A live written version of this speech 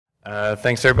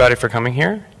Thanks everybody for coming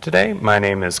here today. My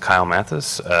name is Kyle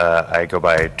Mathis. I go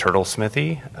by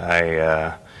TurtleSmithy.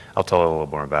 I'll tell a little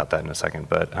more about that in a second.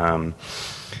 But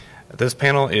this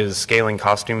panel is scaling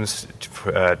costumes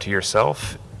to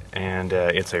yourself, and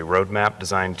it's a roadmap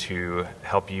designed to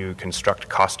help you construct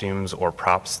costumes or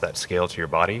props that scale to your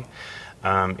body.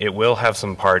 It will have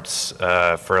some parts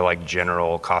for like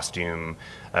general costume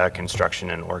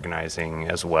construction and organizing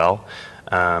as well.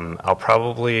 I'll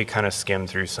probably kind of skim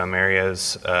through some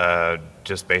areas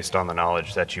just based on the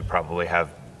knowledge that you probably have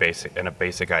a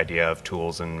basic idea of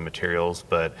tools and materials,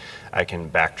 but I can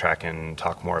backtrack and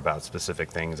talk more about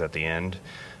specific things at the end.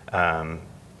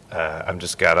 I've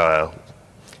just got a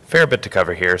fair bit to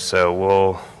cover here,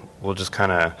 so we'll just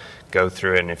kind of go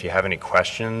through it, and if you have any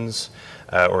questions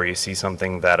or you see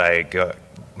something that I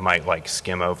might like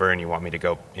skim over and you want me to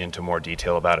go into more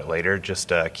detail about it later,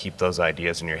 just keep those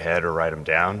ideas in your head or write them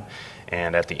down,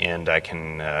 and at the end I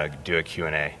can do a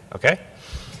Q&A. Okay?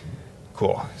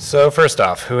 Cool. So first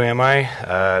off, who am I?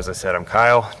 As I said, I'm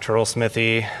Kyle,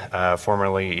 TurtleSmithy,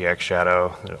 formerly EX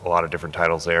Shadow, a lot of different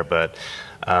titles there, but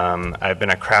I've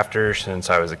been a crafter since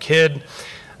I was a kid.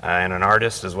 And an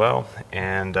artist as well,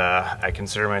 and I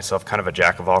consider myself kind of a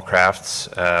jack of all crafts,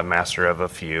 master of a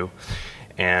few,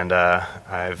 and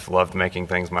I've loved making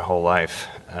things my whole life.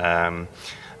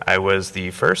 I was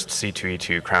the first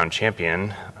C2E2 crown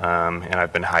champion, and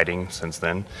I've been hiding since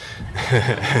then.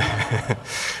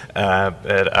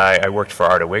 But I worked for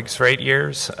Art of Wigs for 8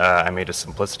 years. I made a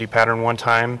simplicity pattern one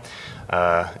time.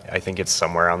 I think it's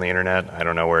somewhere on the internet. I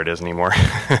don't know where it is anymore.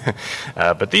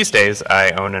 But these days,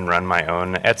 I own and run my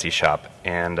own Etsy shop,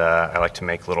 and I like to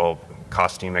make little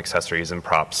costume accessories and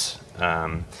props.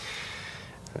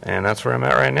 And that's where I'm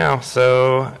at right now.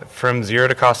 So from zero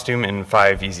to costume in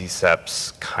 5 easy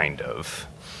steps, kind of.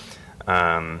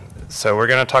 So we're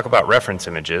going to talk about reference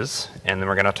images, and then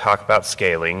we're going to talk about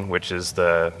scaling, which is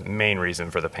the main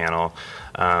reason for the panel.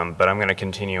 But I'm going to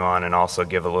continue on and also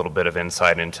give a little bit of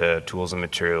insight into tools and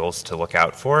materials to look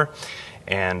out for.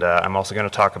 And I'm also going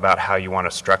to talk about how you want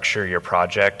to structure your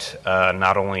project,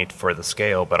 not only for the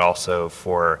scale, but also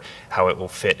for how it will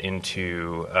fit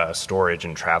into storage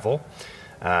and travel.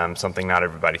 Something not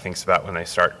everybody thinks about when they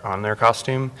start on their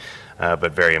costume,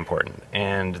 but very important.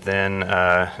 And then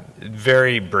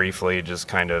very briefly, just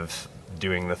kind of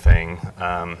doing the thing.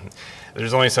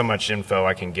 There's only so much info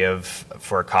I can give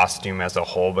for a costume as a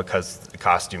whole because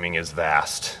costuming is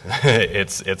vast.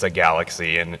 It's a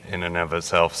galaxy in and of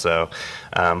itself. So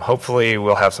hopefully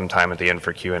we'll have some time at the end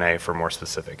for Q&A for more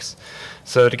specifics.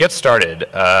 So to get started,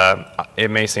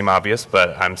 it may seem obvious,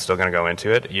 but I'm still going to go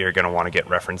into it. You're going to want to get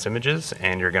reference images,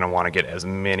 and you're going to want to get as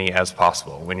many as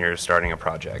possible when you're starting a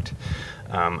project.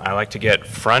 I like to get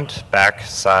front, back,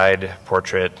 side,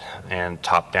 portrait, and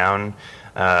top-down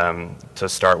to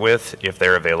start with, if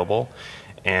they're available.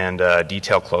 And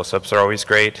detail close-ups are always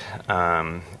great.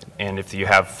 And if you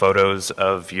have photos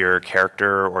of your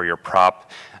character or your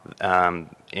prop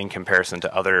in comparison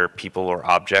to other people or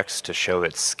objects to show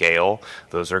its scale,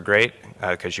 those are great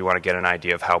because you want to get an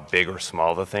idea of how big or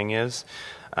small the thing is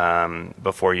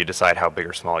before you decide how big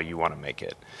or small you want to make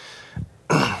it.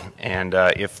 And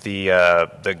if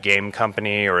the game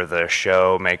company or the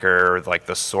show maker, like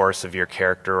the source of your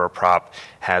character or prop,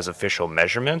 has official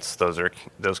measurements,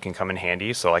 those can come in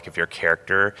handy. So like if your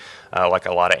character, like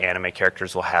a lot of anime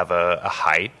characters will have a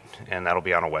height, and that'll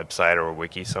be on a website or a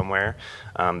wiki somewhere,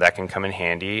 that can come in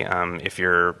handy. If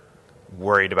you're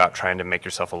worried about trying to make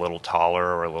yourself a little taller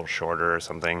or a little shorter or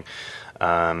something,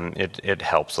 it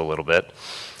helps a little bit.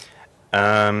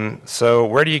 So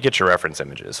where do you get your reference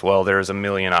images? Well, there's a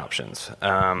million options.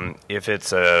 If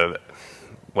it's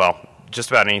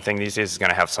just about anything these days is going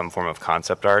to have some form of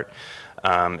concept art.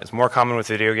 It's more common with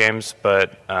video games,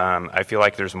 but I feel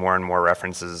like there's more and more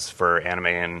references for anime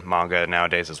and manga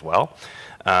nowadays as well.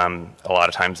 A lot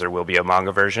of times there will be a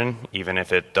manga version, even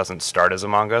if it doesn't start as a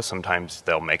manga. Sometimes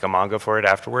they'll make a manga for it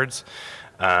afterwards.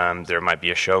 There might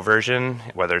be a show version,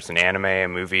 whether it's an anime, a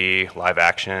movie, live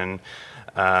action.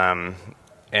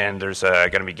 And there's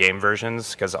going to be game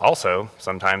versions, because also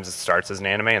sometimes it starts as an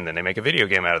anime and then they make a video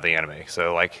game out of the anime.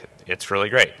 So like it's really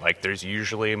great. Like there's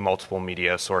usually multiple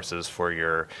media sources for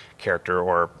your character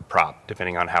or prop,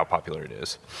 depending on how popular it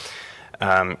is.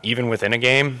 Even within a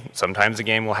game, sometimes a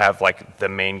game will have like the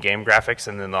main game graphics,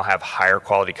 and then they'll have higher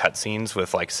quality cutscenes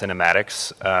with like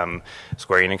cinematics.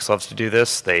 Square Enix loves to do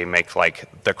this. They make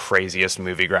like the craziest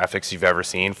movie graphics you've ever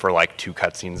seen for like 2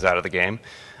 cutscenes out of the game.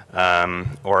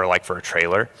 Or like for a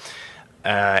trailer.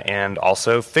 And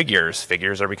also figures.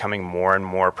 Figures are becoming more and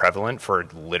more prevalent for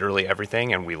literally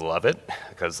everything, and we love it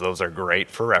because those are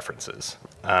great for references.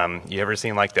 You ever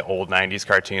seen like the old 90s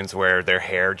cartoons where their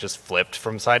hair just flipped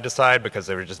from side to side because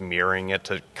they were just mirroring it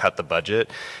to cut the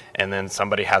budget, and then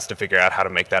somebody has to figure out how to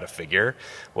make that a figure?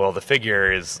 Well, the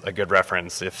figure is a good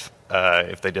reference if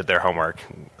they did their homework.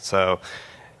 So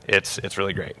it's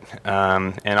really great.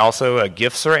 And also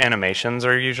GIFs or animations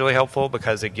are usually helpful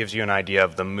because it gives you an idea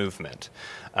of the movement.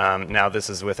 Now this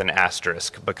is with an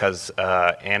asterisk because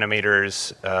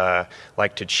animators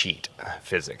like to cheat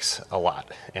physics a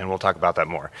lot, and we'll talk about that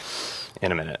more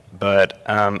in a minute. But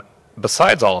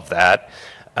besides all of that,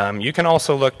 you can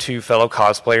also look to fellow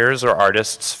cosplayers or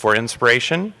artists for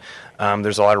inspiration.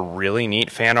 There's a lot of really neat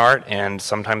fan art, and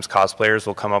sometimes cosplayers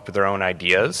will come up with their own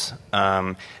ideas.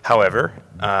 However,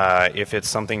 if it's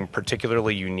something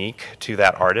particularly unique to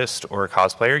that artist or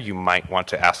cosplayer, you might want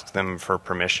to ask them for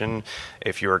permission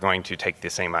if you are going to take the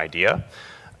same idea.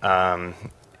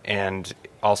 And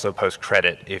also post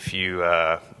credit if you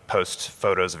post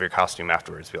photos of your costume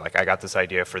afterwards. Be like, I got this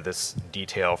idea for this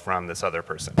detail from this other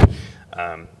person.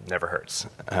 Never hurts.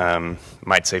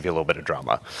 Might save you a little bit of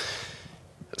drama.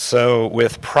 So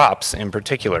with props in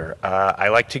particular, I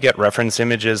like to get reference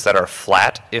images that are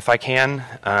flat if I can,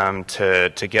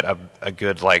 to get a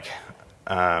good like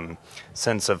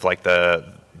sense of like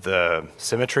the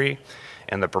symmetry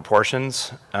and the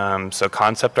proportions. So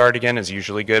concept art again is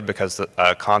usually good because the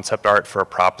concept art for a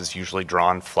prop is usually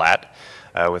drawn flat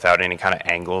without any kind of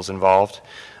angles involved.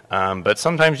 But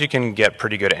sometimes you can get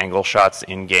pretty good angle shots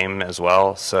in game as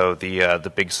well. So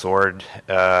the big sword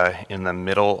in the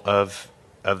middle of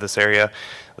this area,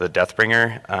 the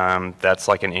Deathbringer, that's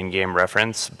like an in-game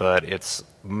reference, but it's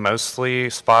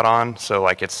mostly spot on, so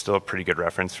like it's still a pretty good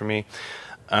reference for me.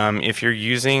 If you're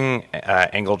using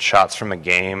angled shots from a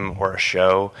game or a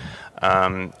show,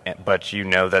 but you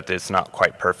know that it's not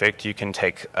quite perfect, you can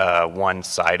take one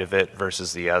side of it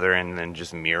versus the other and then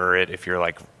just mirror it if you're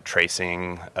like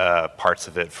tracing parts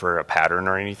of it for a pattern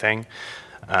or anything.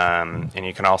 And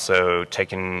you can also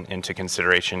take into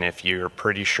consideration if you're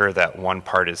pretty sure that one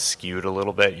part is skewed a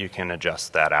little bit, you can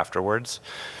adjust that afterwards.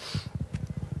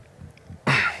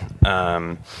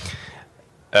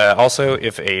 Also,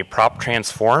 if a prop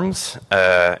transforms,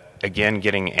 again,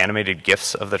 getting animated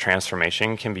GIFs of the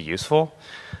transformation can be useful.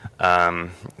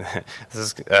 This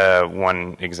is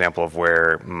one example of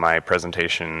where my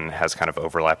presentation has kind of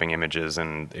overlapping images,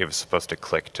 and it was supposed to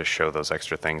click to show those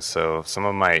extra things. So some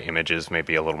of my images may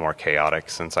be a little more chaotic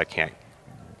since I can't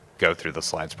go through the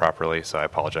slides properly, so I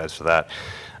apologize for that.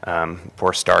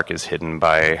 Poor Stark is hidden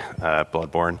by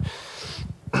Bloodborne.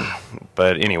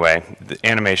 But anyway, the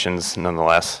animations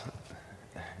nonetheless.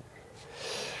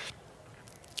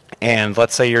 And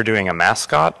let's say you're doing a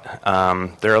mascot.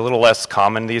 They're a little less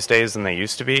common these days than they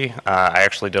used to be. I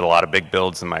actually did a lot of big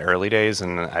builds in my early days,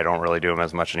 and I don't really do them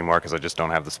as much anymore because I just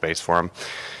don't have the space for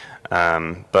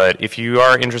them. But if you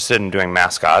are interested in doing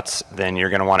mascots, then you're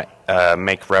going to want to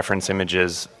make reference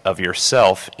images of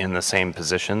yourself in the same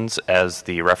positions as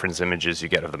the reference images you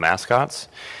get of the mascots.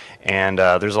 And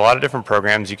there's a lot of different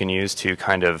programs you can use to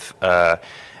kind of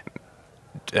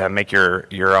make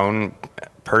your own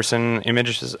person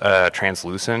images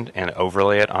translucent and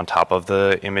overlay it on top of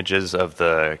the images of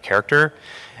the character.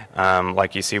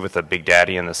 Like you see with the Big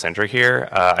Daddy in the center here,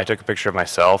 I took a picture of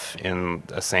myself in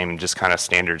the same just kind of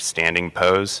standard standing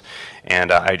pose,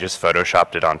 and I just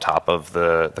photoshopped it on top of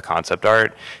the concept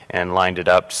art and lined it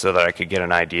up so that I could get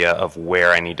an idea of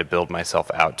where I need to build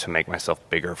myself out to make myself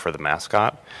bigger for the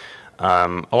mascot.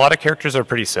 A lot of characters are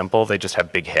pretty simple. They just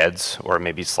have big heads or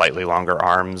maybe slightly longer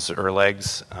arms or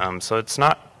legs. So it's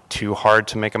not too hard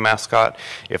to make a mascot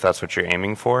if that's what you're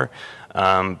aiming for.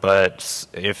 But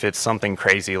if it's something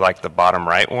crazy like the bottom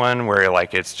right one where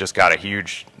like it's just got a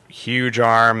huge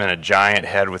arm and a giant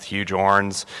head with huge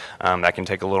horns, that can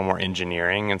take a little more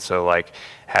engineering. And so like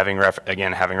having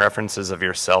references of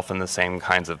yourself in the same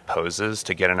kinds of poses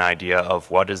to get an idea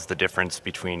of what is the difference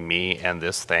between me and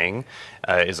this thing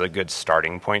is a good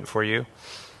starting point for you.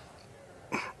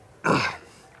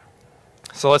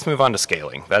 So let's move on to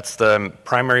scaling. That's the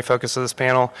primary focus of this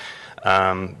panel,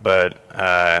 but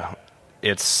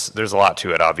there's a lot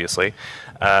to it, obviously.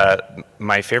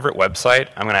 My favorite website,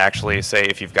 I'm going to actually say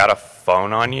if you've got a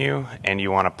phone on you and you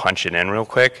want to punch it in real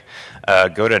quick,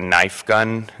 go to Knife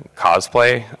Gun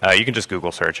Cosplay. You can just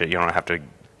Google search it. You don't have to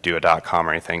do a .com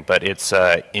or anything, but it's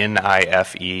NIFEGUN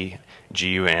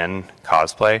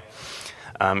Cosplay.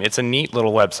 It's a neat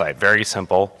little website, very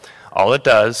simple. All it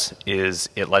does is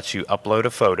it lets you upload a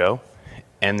photo,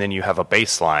 and then you have a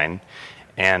baseline,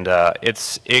 And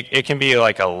it can be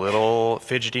like a little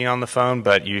fidgety on the phone,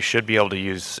 but you should be able to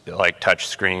use like touch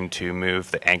screen to move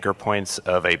the anchor points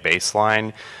of a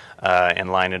baseline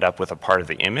and line it up with a part of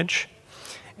the image.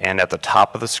 And at the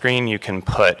top of the screen, you can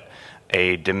put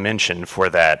a dimension for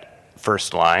that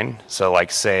first line. So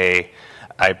like say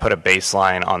I put a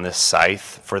baseline on this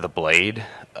scythe for the blade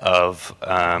of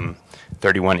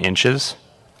 31 inches.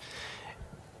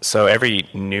 So every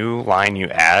new line you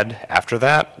add after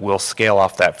that will scale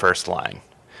off that first line.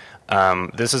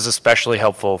 This is especially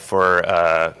helpful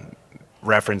for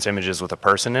reference images with a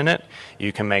person in it.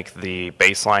 You can make the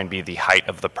baseline be the height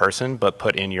of the person, but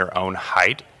put in your own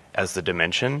height as the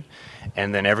dimension,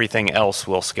 and then everything else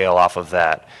will scale off of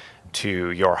that to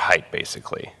your height,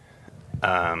 basically.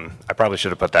 I probably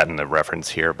should have put that in the reference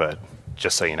here, but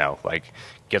just so you know, like,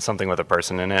 get something with a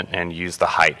person in it and use the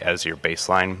height as your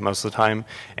baseline most of the time,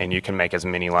 and you can make as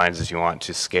many lines as you want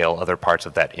to scale other parts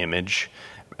of that image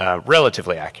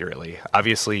relatively accurately.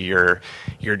 Obviously, you're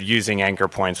using anchor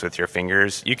points with your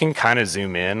fingers. You can kind of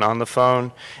zoom in on the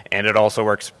phone, and it also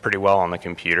works pretty well on the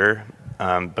computer.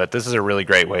 But this is a really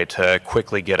great way to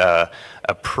quickly get a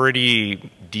pretty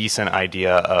decent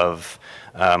idea of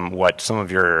what some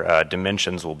of your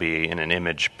dimensions will be in an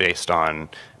image based on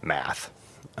math.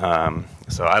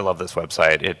 So I love this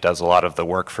website. It does a lot of the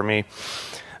work for me.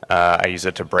 I use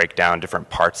it to break down different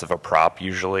parts of a prop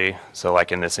usually. So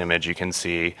like in this image, you can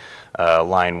see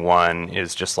line 1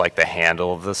 is just like the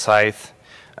handle of the scythe.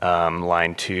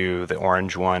 Line 2, the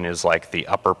orange one, is like the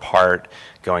upper part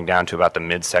going down to about the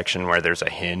midsection where there's a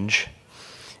hinge.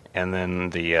 And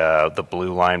then the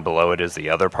blue line below it is the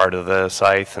other part of the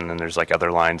scythe, and then there's like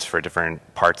other lines for different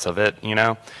parts of it, you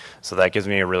know? So that gives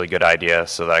me a really good idea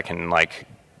so that I can like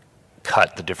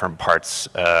cut the different parts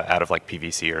out of like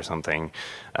PVC or something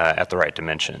at the right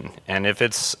dimension. And if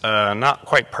it's not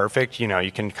quite perfect, you know,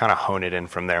 you can kind of hone it in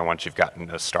from there once you've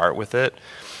gotten a start with it.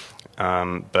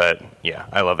 But yeah,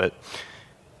 I love it.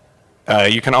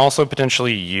 You can also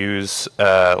potentially use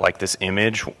like this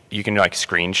image. You can like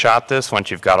screenshot this once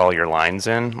you've got all your lines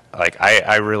in. Like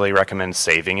I really recommend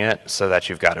saving it so that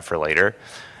you've got it for later.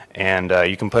 And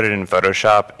you can put it in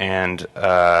Photoshop, and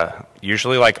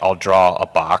usually like I'll draw a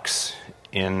box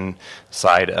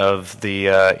inside of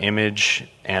the image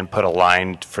and put a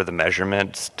line for the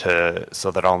measurements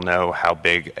so that I'll know how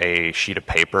big a sheet of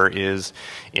paper is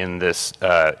in this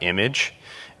image.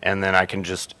 And then I can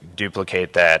just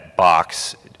duplicate that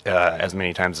box as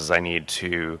many times as I need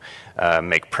to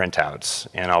make printouts,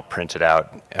 and I'll print it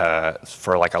out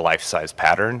for like a life-size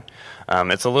pattern.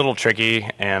 It's a little tricky,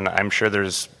 and I'm sure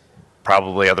there's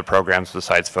probably other programs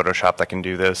besides Photoshop that can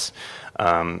do this.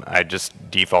 I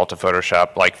just default to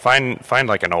Photoshop. Like find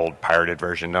like an old pirated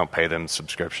version. Don't pay them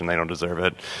subscription; they don't deserve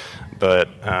it. But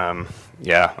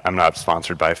yeah, I'm not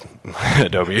sponsored by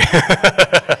Adobe.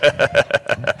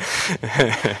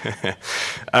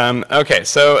 Okay,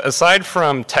 so aside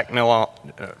from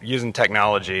using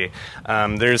technology,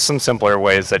 there's some simpler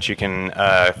ways that you can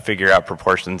figure out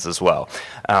proportions as well.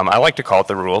 I like to call it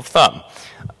the rule of thumb.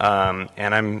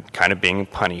 And I'm kind of being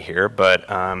punny here, but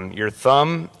your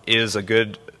thumb is a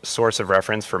good source of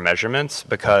reference for measurements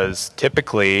because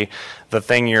typically the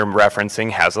thing you're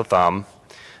referencing has a thumb.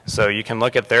 So you can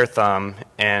look at their thumb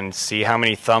and see how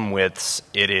many thumb widths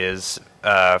it is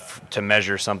to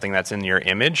measure something that's in your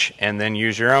image, and then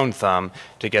use your own thumb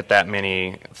to get that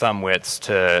many thumb widths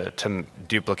to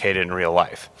duplicate it in real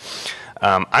life.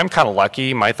 I'm kind of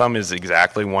lucky. My thumb is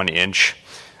exactly 1 inch.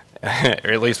 Or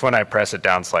at least when I press it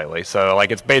down slightly. So like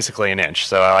it's basically an inch.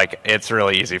 So like it's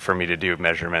really easy for me to do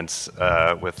measurements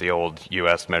with the old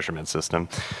US measurement system.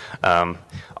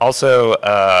 Also,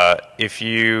 if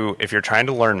you're trying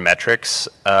to learn metrics,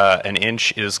 an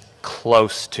inch is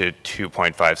close to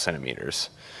 2.5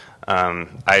 centimeters.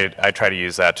 I try to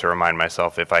use that to remind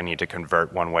myself if I need to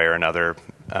convert one way or another.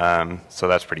 So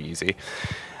that's pretty easy.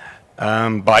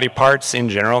 Body parts in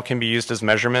general can be used as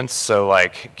measurements, so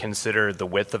like consider the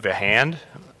width of a hand,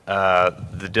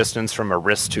 the distance from a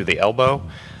wrist to the elbow.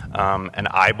 An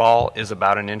eyeball is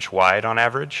about 1 inch wide on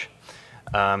average.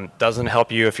 Doesn't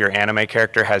help you if your anime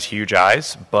character has huge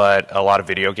eyes, but a lot of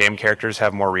video game characters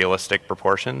have more realistic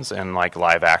proportions and like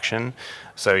live action.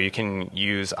 So you can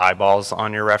use eyeballs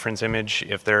on your reference image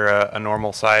if they're a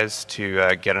normal size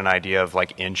to get an idea of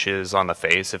like inches on the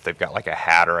face if they've got like a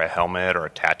hat or a helmet or a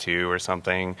tattoo or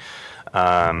something.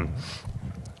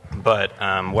 But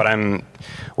what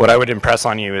I would impress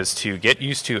on you is to get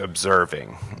used to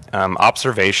observing.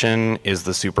 Observation is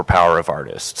the superpower of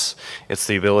artists. It's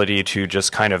the ability to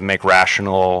just kind of make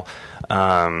rational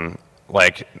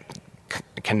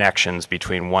connections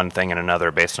between one thing and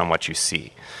another based on what you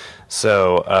see.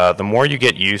 So the more you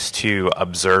get used to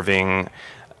observing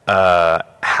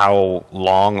how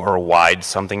long or wide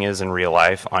something is in real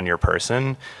life on your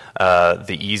person,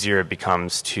 the easier it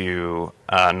becomes to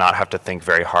not have to think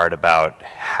very hard about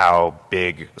how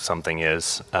big something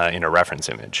is in a reference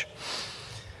image.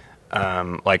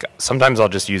 Like sometimes I'll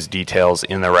just use details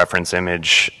in the reference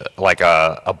image, like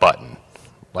a button.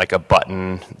 Like a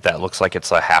button that looks like it's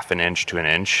a ½ an inch to an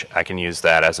inch. I can use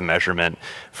that as a measurement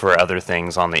for other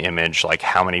things on the image, like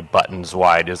how many buttons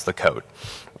wide is the coat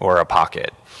or a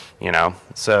pocket, you know?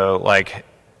 So like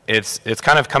it's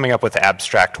kind of coming up with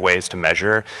abstract ways to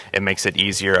measure. It makes it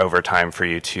easier over time for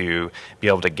you to be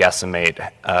able to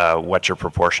guesstimate what your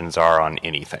proportions are on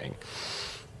anything.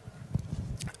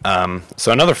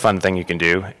 So another fun thing you can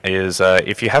do is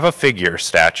if you have a figure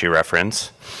statue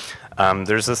reference,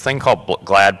 there's this thing called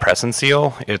Glad Press and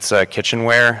Seal. It's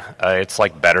kitchenware. It's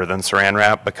like better than Saran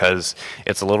wrap because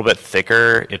it's a little bit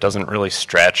thicker. It doesn't really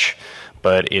stretch,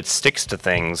 but it sticks to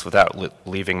things without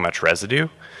leaving much residue.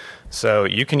 So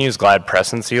you can use Glad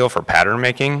Press and Seal for pattern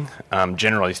making.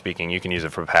 Generally speaking, you can use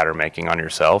it for pattern making on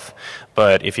yourself.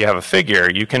 But if you have a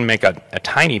figure, you can make a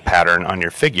tiny pattern on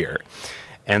your figure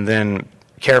and then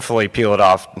carefully peel it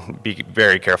off. Be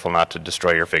very careful not to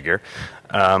destroy your figure.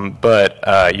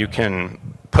 But you can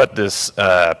put this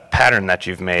pattern that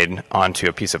you've made onto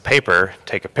a piece of paper,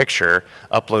 take a picture,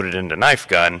 upload it into Knife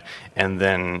Gun, and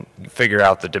then figure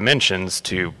out the dimensions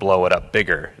to blow it up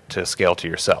bigger to scale to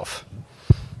yourself.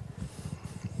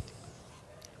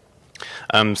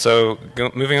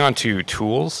 Moving on to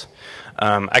tools.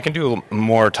 I can do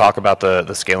more talk about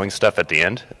the scaling stuff at the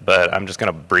end, but I'm just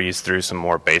going to breeze through some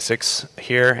more basics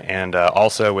here. And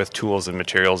also with tools and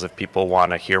materials, if people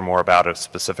want to hear more about a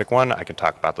specific one, I can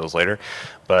talk about those later.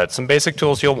 But some basic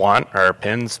tools you'll want are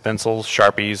pens, pencils,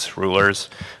 Sharpies, rulers,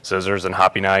 scissors and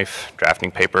hoppy knife, drafting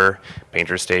paper,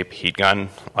 painter's tape, heat gun.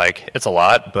 Like, it's a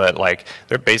lot, but like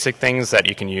they're basic things that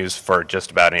you can use for just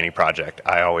about any project.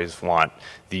 I always want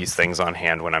these things on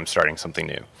hand when I'm starting something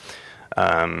new.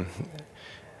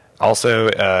 Also,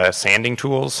 sanding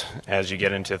tools, as you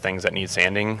get into things that need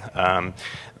sanding.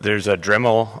 There's a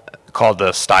Dremel called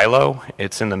the Stylo.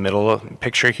 It's in the middle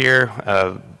picture here,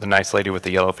 the nice lady with the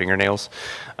yellow fingernails.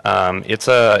 It's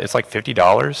like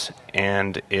 $50,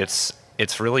 and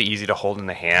it's really easy to hold in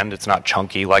the hand. It's not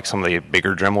chunky like some of the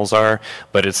bigger Dremels are,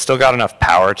 but it's still got enough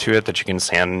power to it that you can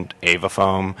sand Ava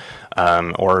foam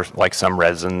or like some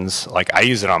resins. Like, I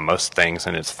use it on most things,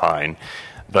 and it's fine.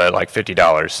 But like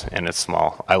 $50 and it's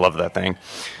small. I love that thing.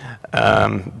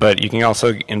 But you can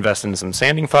also invest in some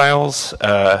sanding files.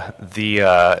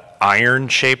 The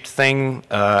iron-shaped thing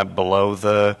below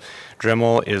the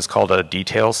Dremel is called a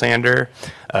detail sander.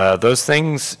 Those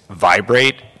things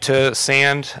vibrate to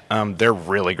sand. They're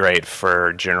really great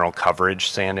for general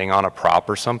coverage sanding on a prop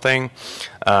or something.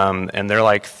 And they're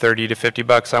like 30 to 50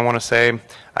 bucks, I want to say.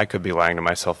 I could be lying to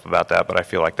myself about that, but I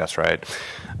feel like that's right.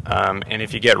 And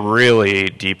if you get really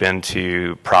deep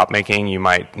into prop making, you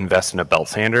might invest in a belt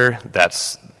sander.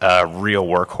 That's a real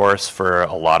workhorse for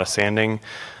a lot of sanding.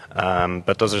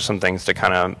 But those are some things to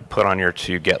kind of put on your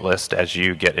to-get list as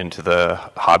you get into the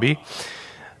hobby.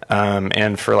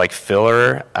 And for like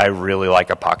filler, I really like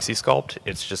epoxy sculpt.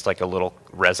 It's just like a little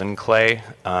resin clay.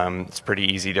 It's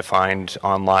pretty easy to find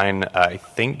online. I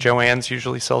think Joann's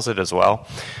usually sells it as well.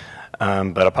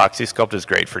 But epoxy sculpt is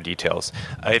great for details.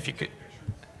 If you could,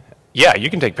 yeah, you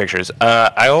can take pictures.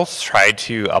 I'll try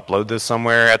to upload this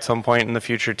somewhere at some point in the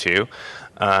future too,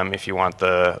 if you want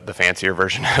the fancier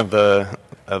version of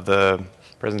the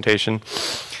presentation.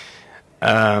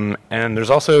 And there's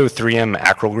also 3M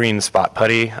Acryl Green Spot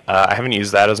Putty. I haven't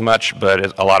used that as much,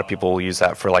 but a lot of people will use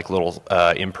that for like little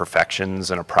imperfections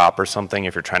in a prop or something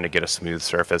if you're trying to get a smooth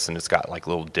surface and it's got like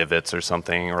little divots or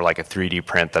something, or like a 3D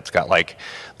print that's got like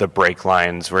the break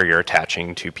lines where you're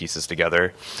attaching two pieces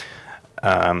together.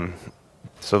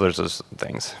 So there's those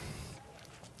things.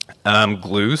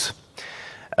 Glues.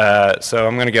 So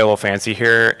I'm going to get a little fancy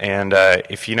here, and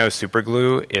if you know super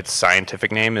glue, its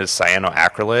scientific name is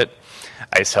cyanoacrylate.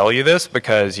 I tell you this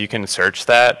because you can search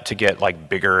that to get like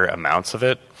bigger amounts of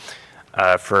it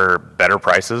for better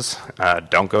prices.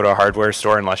 Don't go to a hardware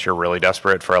store unless you're really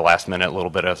desperate for a last minute little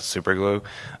bit of super glue.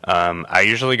 I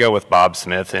usually go with Bob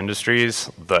Smith Industries.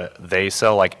 They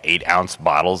sell like 8-ounce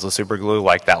bottles of super glue.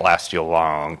 Like, that lasts you a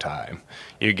long time.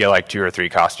 You get like 2 or 3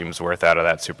 costumes worth out of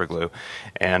that super glue.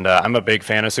 And I'm a big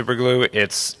fan of super glue.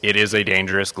 It is a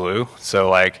dangerous glue. So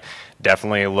like,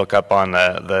 definitely look up on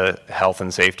the health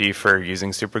and safety for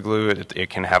using super glue. It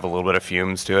can have a little bit of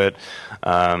fumes to it,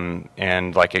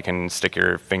 and like it can stick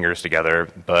your fingers together,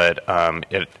 but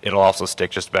it'll also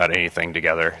stick just about anything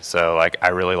together. So like I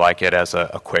really like it as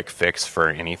a quick fix for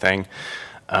anything.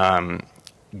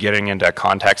 Getting into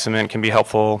contact cement can be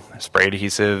helpful. Spray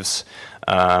adhesives.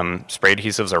 Spray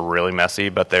adhesives are really messy,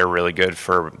 but they're really good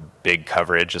for big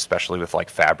coverage, especially with like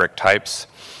fabric types.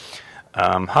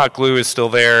 Hot glue is still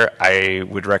there. I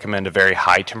would recommend a very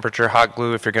high temperature hot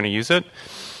glue if you're going to use it,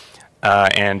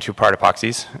 and two-part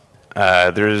epoxies.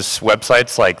 There's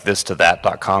websites like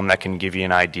thistothat.com that can give you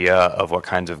an idea of what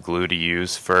kinds of glue to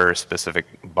use for specific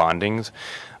bondings,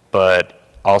 but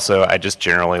also I just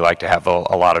generally like to have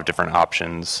a lot of different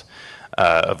options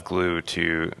of glue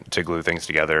to glue things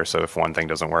together. So if one thing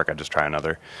doesn't work, I just try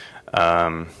another.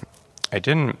 I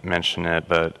didn't mention it,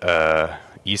 but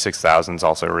E6000 is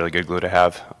also a really good glue to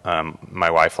have. My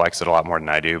wife likes it a lot more than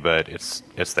I do, but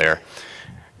it's there.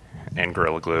 And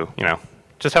Gorilla Glue, you know,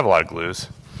 just have a lot of glues.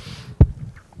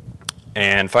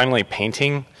 And finally,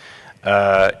 painting.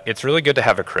 It's really good to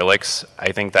have acrylics.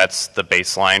 I think that's the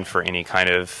baseline for any kind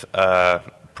of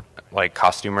like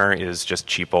costumer is just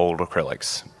cheap old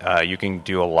acrylics. You can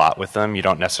do a lot with them. You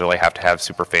don't necessarily have to have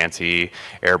super fancy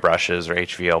airbrushes or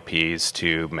HVLPs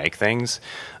to make things.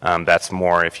 That's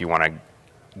more if you want to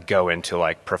go into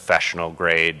like professional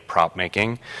grade prop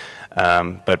making.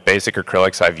 But basic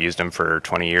acrylics, I've used them for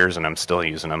 20 years and I'm still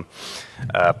using them.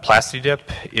 Plastidip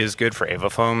is good for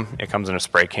Avafoam. It comes in a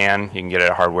spray can. You can get it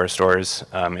at hardware stores.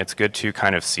 It's good to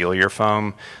kind of seal your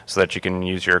foam so that you can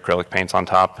use your acrylic paints on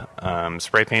top.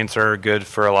 Spray paints are good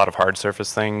for a lot of hard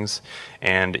surface things.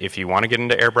 And if you want to get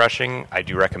into airbrushing, I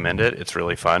do recommend it. It's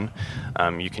really fun.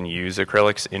 You can use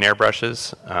acrylics in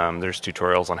airbrushes. There's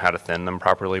tutorials on how to thin them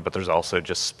properly, but there's also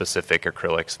just specific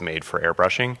acrylics made for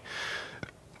airbrushing.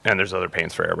 And there's other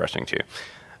paints for airbrushing too.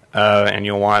 And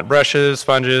you'll want brushes,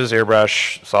 sponges,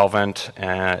 airbrush, solvent,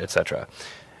 etc.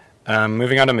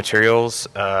 Moving on to materials,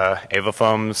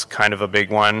 Avafoam's kind of a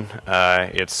big one.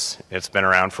 It's been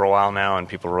around for a while now and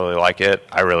people really like it.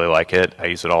 I really like it. I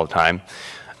use it all the time.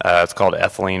 It's called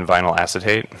ethylene vinyl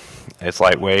acetate. It's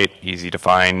lightweight, easy to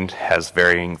find, has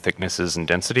varying thicknesses and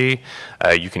density.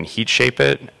 You can heat shape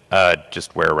it,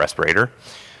 just wear a respirator,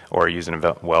 or use in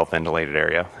a well-ventilated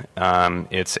area.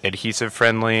 It's adhesive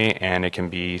friendly and it can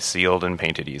be sealed and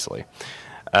painted easily.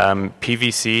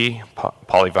 PVC,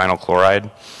 polyvinyl chloride,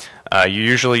 you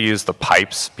usually use the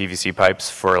pipes, PVC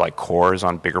pipes, for like cores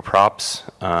on bigger props.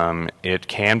 It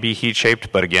can be heat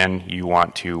shaped, but again, you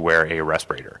want to wear a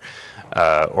respirator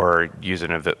or use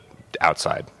it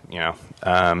outside, you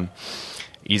know.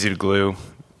 Easy to glue,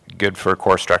 good for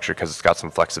core structure because it's got some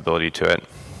flexibility to it.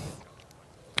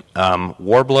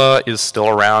 Warbler is still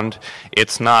around.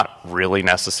 It's not really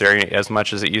necessary as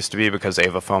much as it used to be because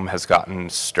Avafoam has gotten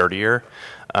sturdier.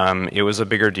 It was a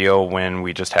bigger deal when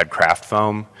we just had craft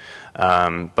foam,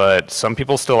 but some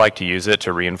people still like to use it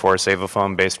to reinforce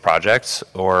Avafoam-based projects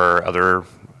or other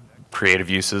creative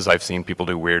uses. I've seen people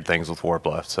do weird things with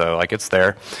Warbler, so like it's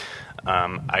there.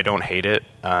 I don't hate it.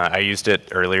 I used it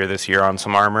earlier this year on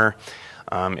some armor.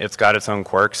 It's got its own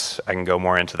quirks. I can go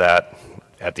more into that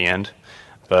at the end.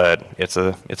 But it's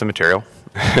a material.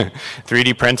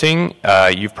 3D printing,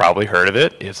 you've probably heard of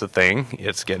it. It's a thing.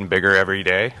 It's getting bigger every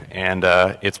day, and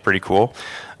it's pretty cool.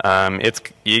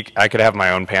 I could have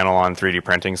my own panel on 3D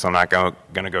printing, so I'm not going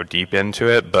to go deep into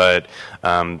it, but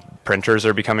printers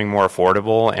are becoming more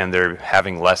affordable, and they're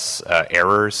having less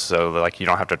errors, so like you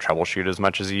don't have to troubleshoot as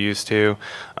much as you used to.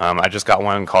 I just got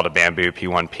one called a Bamboo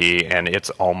P1P, and it's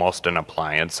almost an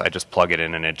appliance. I just plug it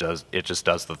in, and it just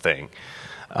does the thing.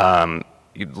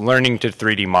 Learning to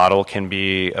 3D model can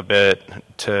be a bit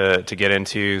to get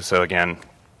into, so again,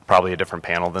 probably a different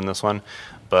panel than this one,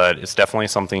 but it's definitely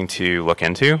something to look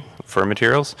into for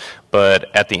materials.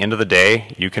 But at the end of the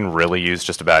day, you can really use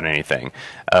just about anything.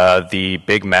 The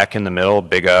big mech in the middle,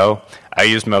 Big O, I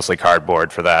used mostly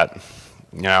cardboard for that.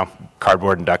 You know,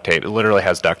 cardboard and duct tape. It literally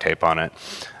has duct tape on it.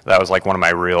 That was like one of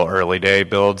my real early day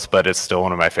builds, but it's still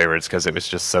one of my favorites because it was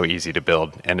just so easy to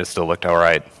build and it still looked all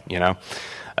right, you know.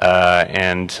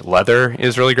 And leather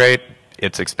is really great.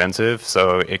 It's expensive,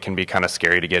 so it can be kind of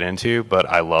scary to get into, but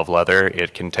I love leather.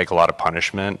 It can take a lot of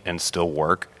punishment and still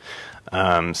work.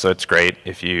 So it's great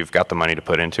if you've got the money to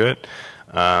put into it.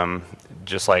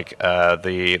 Just like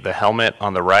the helmet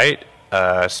on the right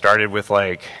started with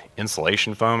like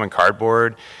insulation foam and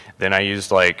cardboard. Then I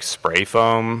used like spray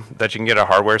foam that you can get at a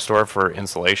hardware store for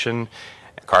insulation,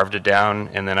 carved it down,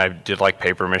 and then I did like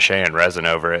paper mache and resin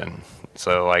over it.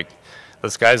 So like, the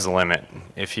sky's the limit.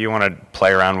 If you want to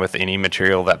play around with any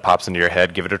material that pops into your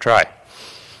head, give it a try.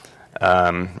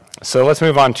 So let's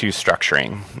move on to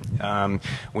structuring.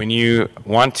 When you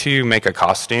want to make a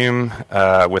costume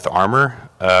with armor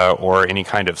or any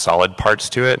kind of solid parts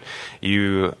to it,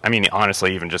 I mean,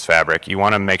 honestly, even just fabric, you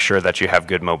want to make sure that you have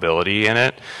good mobility in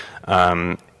it.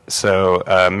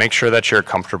 So make sure that you're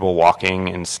comfortable walking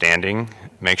and standing.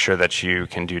 Make sure that you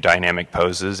can do dynamic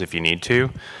poses if you need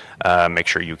to. Make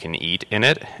sure you can eat in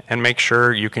it, and make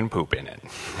sure you can poop in it.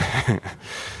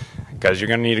 Because you're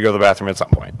going to need to go to the bathroom at some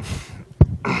point.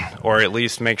 Or at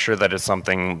least make sure that it's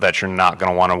something that you're not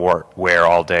going to want to wear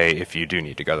all day if you do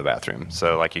need to go to the bathroom.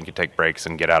 So like you can take breaks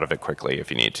and get out of it quickly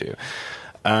if you need to.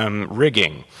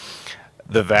 Rigging.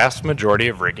 The vast majority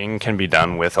of rigging can be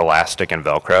done with elastic and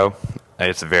Velcro.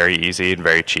 It's very easy and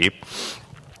very cheap.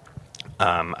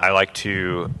 I like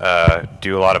to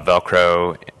do a lot of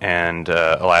Velcro and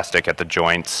elastic at the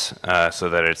joints so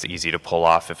that it's easy to pull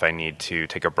off if I need to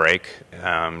take a break,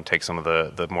 take some of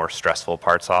the more stressful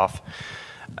parts off.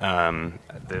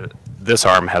 This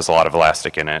arm has a lot of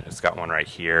elastic in it. It's got one right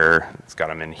here. It's got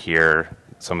them in here.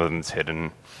 Some of them's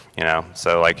hidden, you know.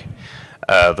 So like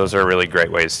those are really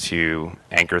great ways to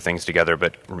anchor things together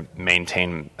but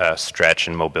maintain stretch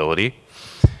and mobility.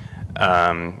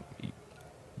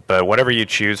 But whatever you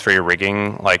choose for your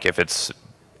rigging, like if it's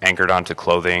anchored onto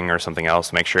clothing or something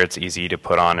else, make sure it's easy to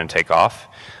put on and take off.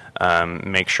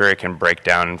 Make sure it can break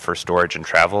down for storage and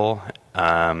travel.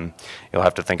 You'll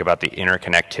have to think about the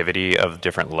interconnectivity of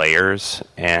different layers,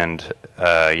 and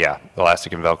yeah,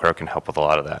 elastic and Velcro can help with a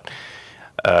lot of that.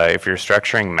 If you're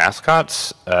structuring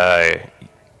mascots,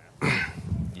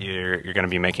 you're going to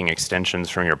be making extensions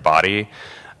from your body.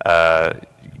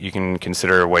 You can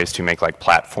consider ways to make like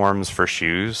platforms for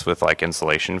shoes with like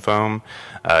insulation foam.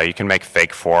 You can make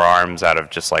fake forearms out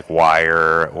of just like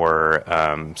wire or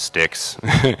sticks.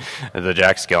 The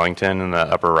Jack Skellington in the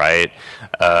upper right,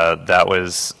 that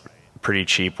was pretty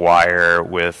cheap wire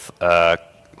with, I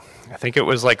think it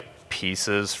was like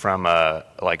pieces from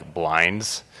like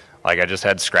blinds. Like I just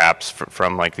had scraps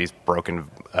from like these broken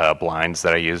blinds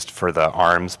that I used for the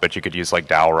arms, but you could use like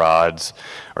dowel rods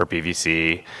or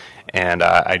PVC. And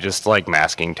I just like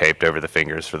masking taped over the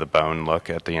fingers for the bone look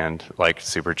at the end, like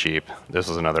super cheap. This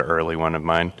was another early one of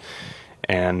mine.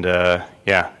 And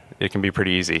yeah, it can be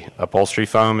pretty easy. Upholstery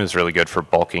foam is really good for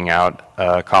bulking out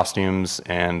costumes,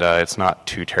 and it's not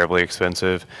too terribly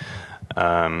expensive,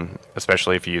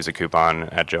 especially if you use a coupon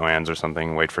at Joann's or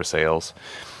something, wait for sales.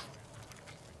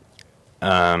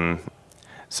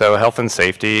 So health and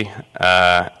safety,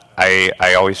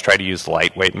 I always try to use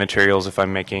lightweight materials if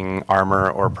I'm making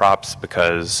armor or props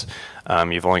because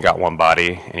you've only got one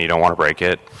body and you don't want to break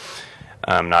it.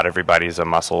 Not everybody's a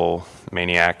muscle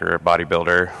maniac or a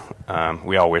bodybuilder.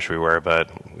 We all wish we were,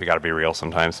 but we got to be real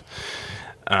sometimes.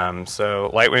 So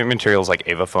lightweight materials like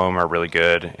Ava foam are really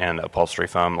good, and upholstery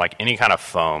foam, like any kind of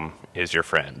foam is your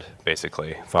friend,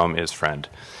 basically. Foam is friend.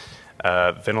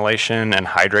 Ventilation and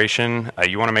hydration,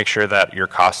 you want to make sure that your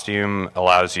costume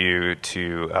allows you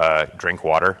to drink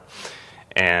water,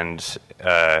 and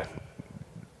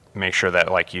make sure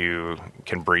that like you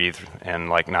can breathe and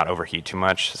like not overheat too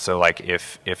much. So like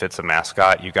if it's a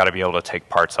mascot, you've got to be able to take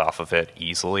parts off of it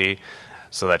easily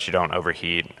so that you don't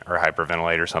overheat or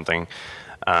hyperventilate or something.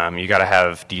 You got to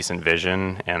have decent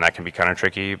vision, and that can be kind of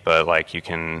tricky, but like you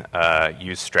can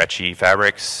use stretchy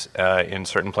fabrics in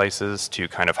certain places to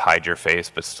kind of hide your face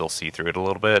but still see through it a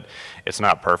little bit. It's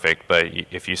not perfect, but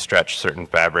if you stretch certain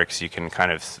fabrics, you can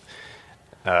kind of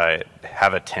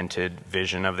have a tinted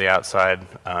vision of the outside.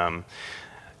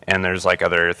 And there's like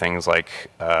other things like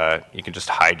you can just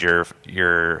hide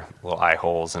your little eye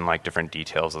holes and like different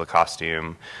details of the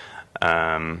costume.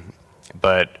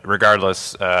 But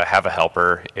regardless, have a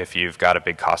helper. If you've got a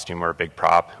big costume or a big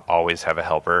prop, always have a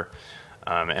helper.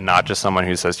 And not just someone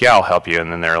who says, yeah, I'll help you,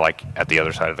 and then they're like at the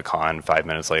other side of the con 5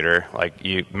 minutes later. Like,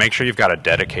 you make sure you've got a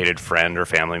dedicated friend or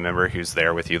family member who's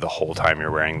there with you the whole time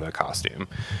you're wearing the costume.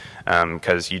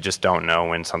 Because you just don't know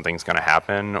when something's going to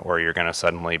happen, or you're going to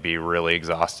suddenly be really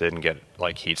exhausted and get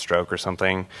like heat stroke or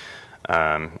something.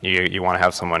 You want to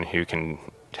have someone who can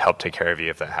help take care of you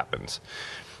if that happens.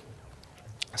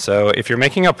 So if you're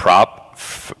making a prop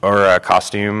or a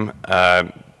costume,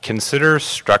 consider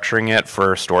structuring it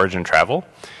for storage and travel.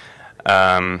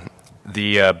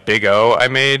 The Big O I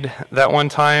made that one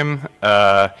time,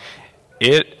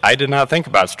 I did not think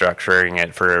about structuring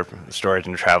it for storage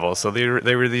and travel. So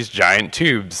they were these giant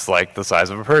tubes like the size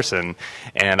of a person.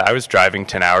 And I was driving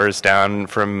 10 hours down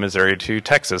from Missouri to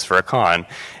Texas for a con.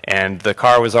 And the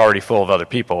car was already full of other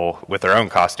people with their own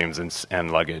costumes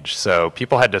and luggage. So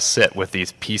people had to sit with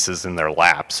these pieces in their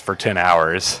laps for 10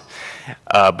 hours.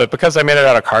 But because I made it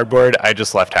out of cardboard, I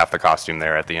just left half the costume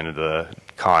there at the end of the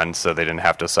con so they didn't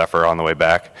have to suffer on the way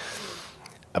back.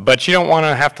 But you don't want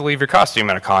to have to leave your costume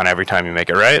at a con every time you make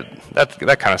it, right?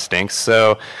 That kind of stinks.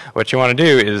 So what you want to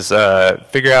do is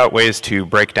figure out ways to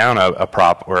break down a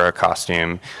prop or a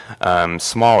costume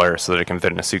smaller so that it can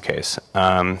fit in a suitcase.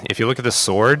 If you look at the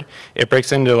sword, it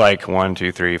breaks into like 1,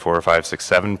 2, 3, 4, 5, 6,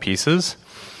 7 pieces.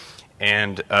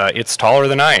 And it's taller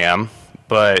than I am,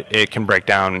 but it can break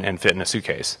down and fit in a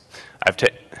suitcase.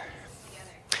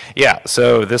 Yeah,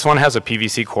 so this one has a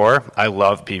PVC core. I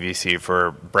love PVC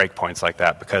for breakpoints like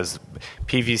that because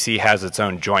PVC has its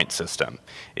own joint system.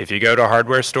 If you go to a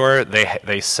hardware store,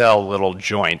 they sell little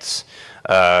joints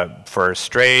for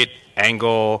straight,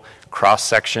 angle,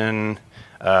 cross-section,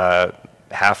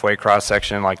 halfway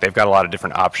cross-section. Like, they've got a lot of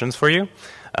different options for you,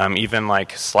 even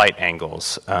like slight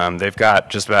angles. They've got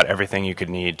just about everything you could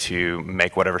need to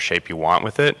make whatever shape you want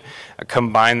with it.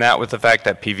 Combine that with the fact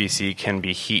that PVC can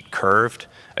be heat curved.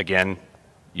 Again,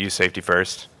 use safety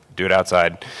first, do it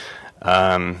outside.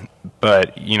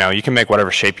 But you know, you can make whatever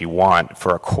shape you want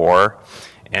for a core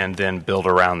and then build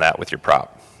around that with your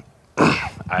prop.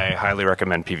 I highly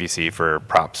recommend PVC for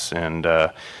props, and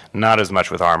not as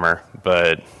much with armor,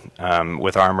 but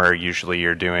with armor usually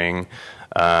you're doing,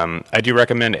 I do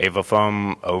recommend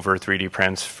AvaFoam over 3D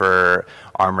prints for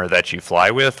armor that you fly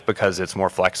with because it's more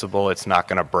flexible, it's not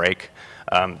going to break.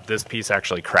 This piece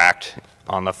actually cracked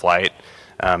on the flight.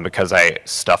 Because I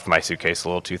stuffed my suitcase a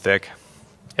little too thick.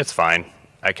 It's fine.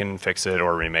 I can fix it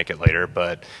or remake it later,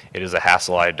 but it is a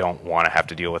hassle I don't want to have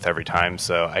to deal with every time,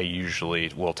 so I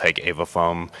usually will take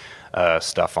AvaFoam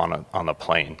stuff on the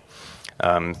plane.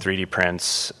 3D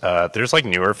prints, there's like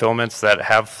newer filaments that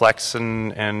have flex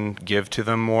and give to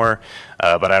them more,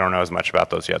 but I don't know as much about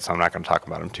those yet, so I'm not going to talk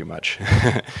about them too much.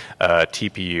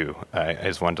 TPU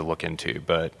is one to look into,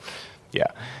 but yeah.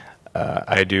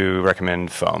 I do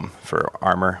recommend foam for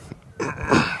armor.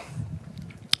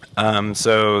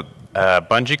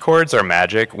 Bungee cords are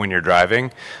magic when you're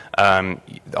driving.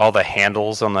 All the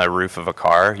handles on the roof of a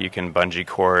car, you can bungee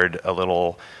cord a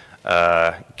little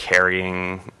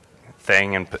carrying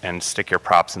thing and stick your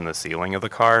props in the ceiling of the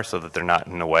car so that they're not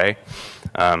in the way.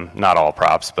 Not all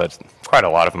props, but quite a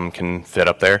lot of them can fit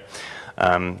up there.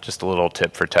 Just a little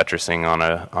tip for Tetrising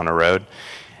on a road.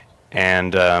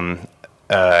 And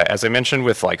as I mentioned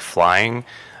with like flying,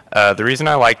 the reason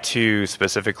I like to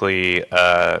specifically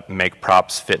make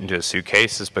props fit into a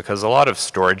suitcase is because a lot of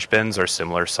storage bins are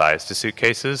similar size to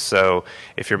suitcases. So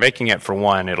if you're making it for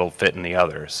one, it'll fit in the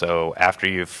other. So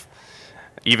after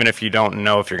even if you don't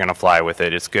know if you're going to fly with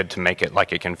it, it's good to make it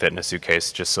like it can fit in a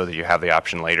suitcase just so that you have the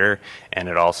option later. And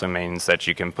it also means that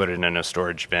you can put it in a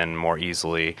storage bin more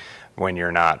easily when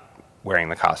you're not wearing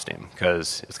the costume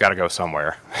because it's got to go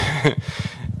somewhere.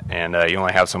 And you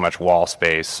only have so much wall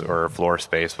space or floor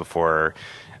space before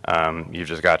you've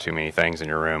just got too many things in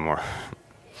your room. Or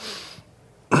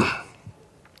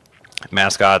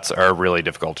mascots are really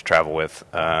difficult to travel with.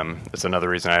 It's another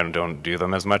reason I don't do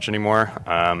them as much anymore.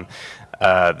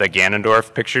 The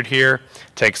Ganondorf pictured here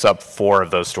takes up 4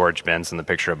 of those storage bins in the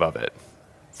picture above it.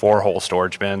 4 whole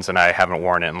storage bins, and I haven't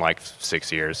worn it in like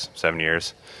 6 years, 7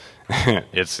 years.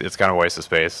 It's kind of a waste of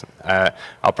space.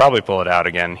 I'll probably pull it out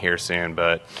again here soon,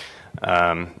 but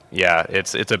yeah,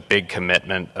 it's a big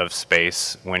commitment of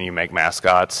space when you make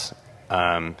mascots,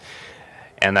 and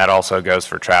that also goes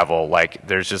for travel. Like,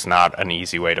 there's just not an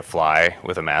easy way to fly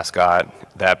with a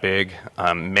mascot that big.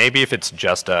 Maybe if it's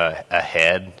just a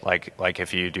head, like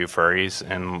if you do furries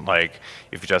and like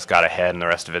if you just got a head and the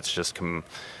rest of it's just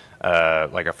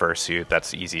like a fursuit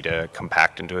that's easy to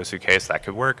compact into a suitcase, that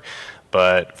could work.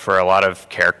 But for a lot of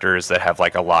characters that have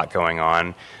like a lot going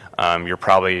on, you're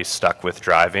probably stuck with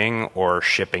driving or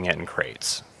shipping it in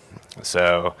crates.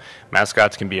 So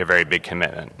mascots can be a very big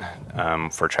commitment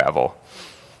for travel.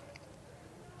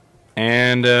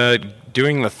 And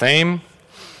doing the theme,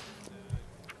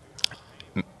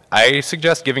 I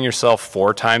suggest giving yourself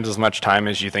 4 times as much time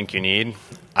as you think you need.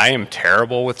 I am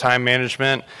terrible with time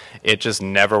management. It just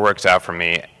never works out for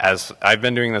me. As I've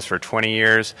been doing this for 20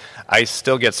 years, I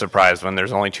still get surprised when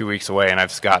there's only 2 weeks away and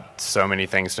I've got so many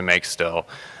things to make still.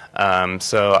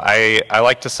 So I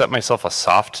like to set myself a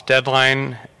soft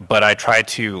deadline, but I try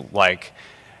to like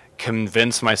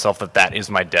convince myself that that is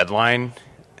my deadline,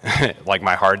 like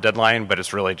my hard deadline, but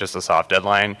it's really just a soft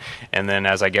deadline. And then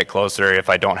as I get closer, if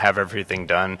I don't have everything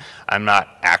done, I'm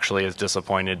not actually as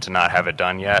disappointed to not have it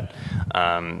done yet.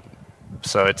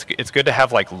 So it's good to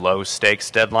have like low stakes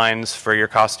deadlines for your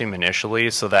costume initially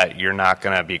so that you're not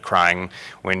going to be crying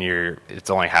when it's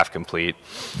only half complete.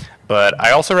 But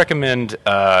I also recommend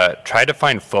try to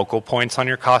find focal points on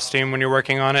your costume when you're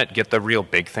working on it. Get the real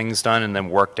big things done and then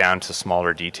work down to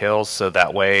smaller details so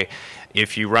that way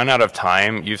if you run out of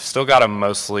time, you've still got a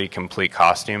mostly complete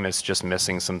costume. It's just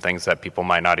missing some things that people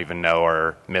might not even know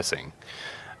are missing.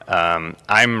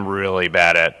 I'm really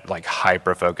bad at like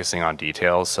hyper focusing on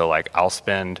details, so like I'll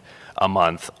spend a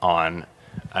month on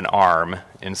an arm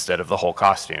instead of the whole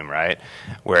costume, right?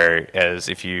 Whereas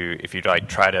if you like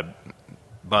try to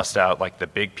bust out like the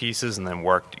big pieces and then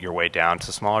work your way down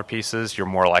to smaller pieces, you're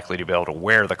more likely to be able to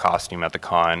wear the costume at the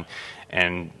con.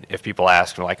 And if people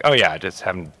ask, they're like, oh yeah, I just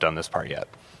haven't done this part yet.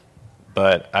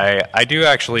 But I do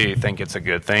actually think it's a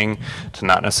good thing to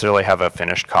not necessarily have a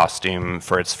finished costume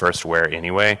for its first wear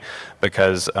anyway,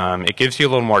 because it gives you a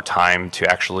little more time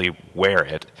to actually wear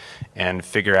it and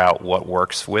figure out what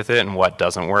works with it and what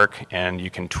doesn't work, and you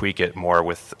can tweak it more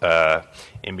with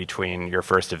in between your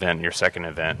first event and your second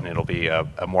event, and it'll be a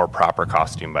more proper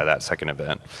costume by that second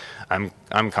event.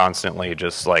 I'm constantly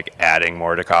just like adding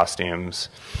more to costumes.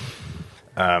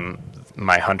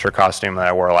 My hunter costume that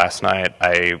I wore last night,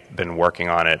 I've been working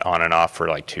on it on and off for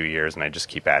like 2 years, and I just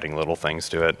keep adding little things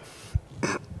to it.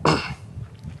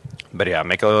 But yeah,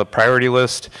 make a priority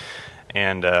list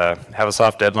and have a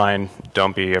soft deadline.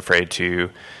 Don't be afraid to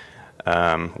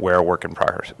wear a work in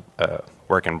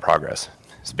progress.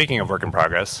 Speaking of work in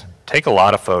progress, take a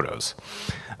lot of photos.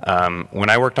 When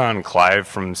I worked on Clive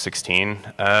from 16,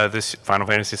 this Final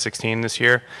Fantasy 16 this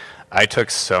year, I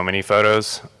took so many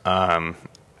photos.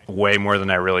 Way more than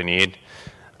I really need.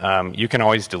 You can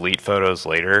always delete photos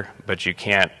later, but you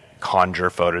can't conjure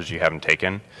photos you haven't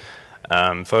taken.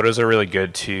 Photos are really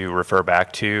good to refer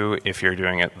back to if you're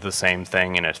doing the same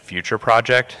thing in a future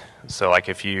project. So like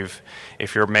if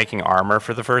you're making armor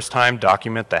for the first time,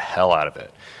 document the hell out of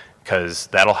it, because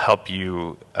that'll help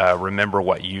you remember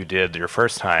what you did your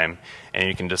first time, and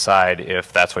you can decide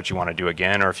if that's what you want to do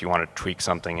again or if you want to tweak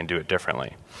something and do it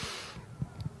differently.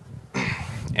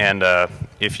 And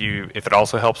if it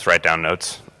also helps, write down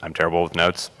notes. I'm terrible with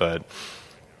notes, but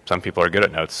some people are good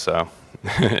at notes, so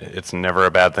it's never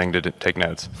a bad thing to take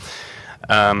notes.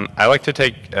 I like to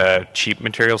take cheap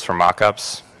materials for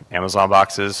mock-ups, Amazon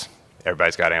boxes.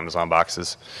 Everybody's got Amazon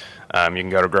boxes. You can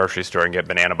go to a grocery store and get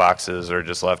banana boxes or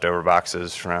just leftover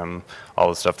boxes from all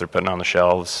the stuff they're putting on the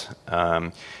shelves.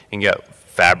 You can get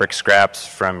fabric scraps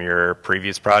from your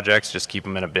previous projects. Just keep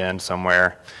them in a bin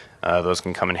somewhere. Those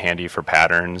can come in handy for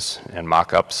patterns and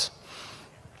mock-ups.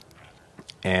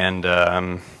 And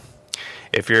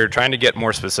if you're trying to get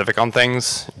more specific on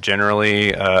things,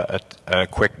 generally a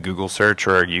quick Google search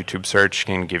or a YouTube search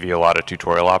can give you a lot of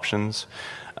tutorial options.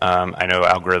 I know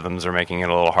algorithms are making it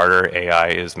a little harder. AI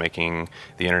is making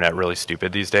the internet really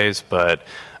stupid these days, but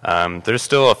there's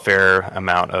still a fair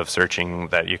amount of searching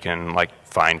that you can like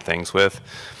find things with.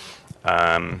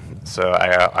 So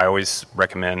I always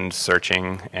recommend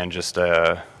searching and just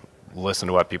listen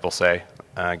to what people say.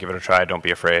 Give it a try. Don't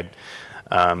be afraid.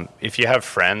 If you have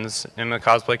friends in the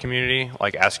cosplay community,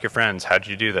 like ask your friends, how'd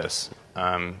you do this?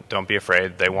 Don't be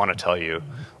afraid. They want to tell you.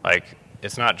 Like,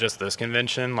 it's not just this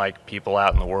convention. Like, people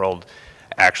out in the world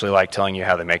actually like telling you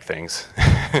how they make things.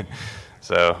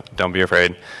 So don't be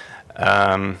afraid.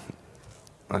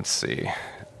 Let's see.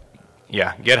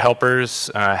 Yeah, get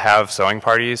helpers, have sewing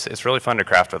parties. It's really fun to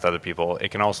craft with other people. It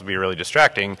can also be really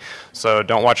distracting, so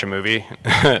don't watch a movie.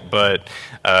 But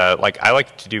like I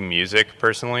like to do music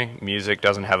personally. Music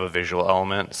doesn't have a visual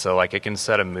element, so like it can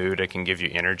set a mood, it can give you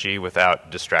energy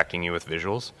without distracting you with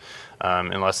visuals.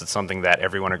 Unless it's something that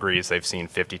everyone agrees they've seen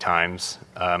 50 times,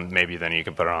 maybe then you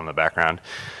can put it on the background.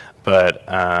 But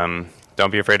don't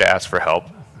be afraid to ask for help.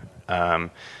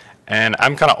 And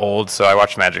I'm kind of old, so I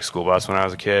watched Magic School Bus when I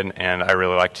was a kid, and I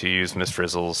really like to use Miss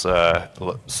Frizzle's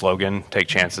slogan, take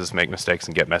chances, make mistakes,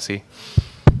 and get messy.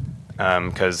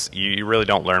 Because you really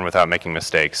don't learn without making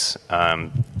mistakes.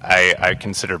 I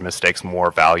consider mistakes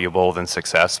more valuable than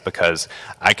success because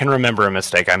I can remember a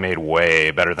mistake I made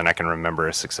way better than I can remember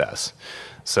a success.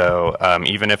 So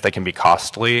even if they can be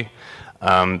costly,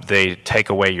 they take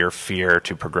away your fear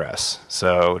to progress.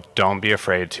 So don't be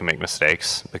afraid to make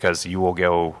mistakes because you will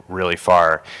go really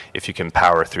far if you can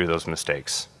power through those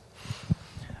mistakes.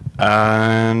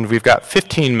 And we've got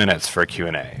 15 minutes for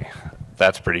Q&A.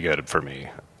 That's pretty good for me.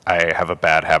 I have a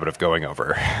bad habit of going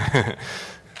over.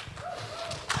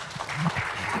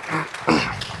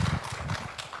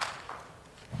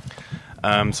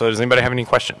 So does anybody have any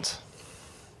questions?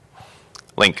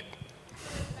 Link.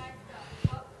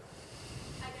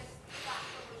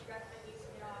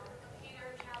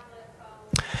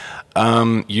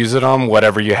 Use it on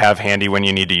whatever you have handy when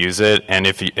you need to use it, and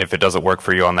if it doesn't work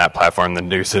for you on that platform, then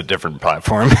use a different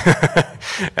platform.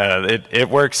 It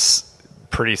works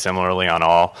pretty similarly on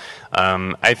all.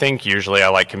 I think usually I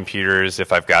like computers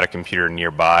if I've got a computer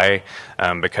nearby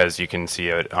because you can see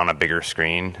it on a bigger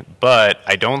screen. But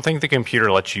I don't think the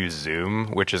computer lets you zoom,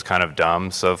 which is kind of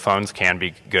dumb. So phones can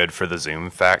be good for the zoom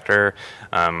factor.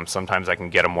 Sometimes I can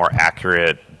get a more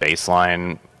accurate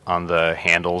baseline on the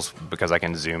handles because I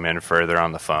can zoom in further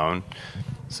on the phone.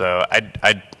 So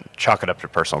I'd chalk it up to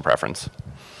personal preference.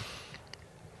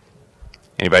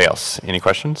 Anybody else? Any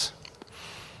questions?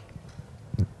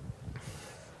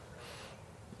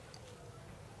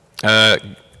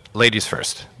 Ladies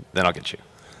first, then I'll get you.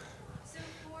 So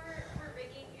for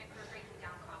rigging and for breaking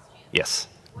down costumes, Yes.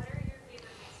 what are your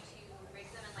favorite ways to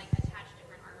rig them and like attach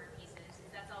different armor pieces?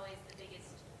 Because that's always the biggest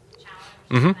challenge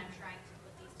when I'm trying to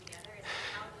put these together. Is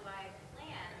how do I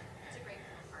plan to break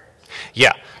them apart?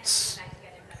 Yeah. And I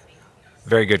get it being obvious.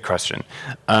 Very good question.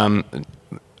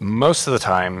 Most of the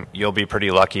time, you'll be pretty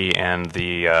lucky, and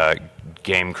the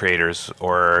game creators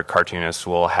or cartoonists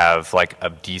will have like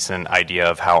a decent idea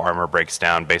of how armor breaks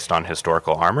down based on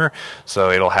historical armor.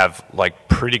 So it'll have like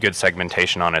pretty good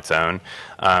segmentation on its own.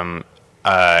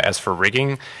 As for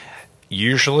rigging,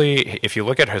 usually if you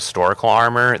look at historical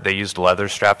armor, they used leather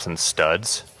straps and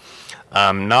studs.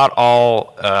 Not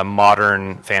all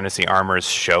modern fantasy armors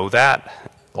show that.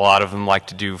 A lot of them like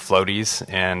to do floaties,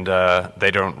 and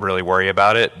they don't really worry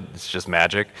about it. It's just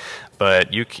magic.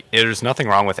 But there's nothing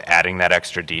wrong with adding that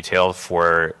extra detail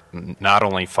for not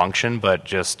only function, but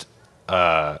just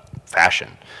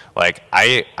fashion. Like,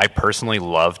 I personally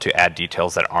love to add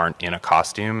details that aren't in a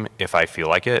costume if I feel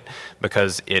like it,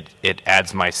 because it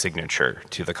adds my signature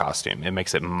to the costume. It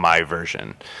makes it my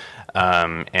version.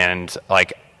 And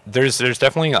like, there's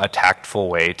definitely a tactful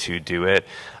way to do it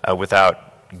without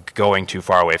going too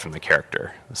far away from the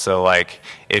character. So like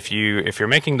if you're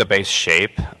making the base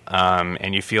shape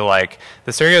and you feel like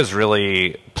this area is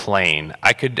really plain,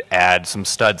 I could add some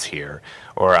studs here,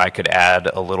 or I could add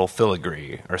a little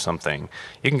filigree or something.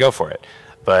 You can go for it.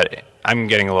 But I'm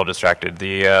getting a little distracted.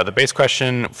 The base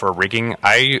question for rigging,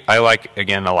 I like,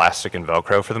 again, elastic and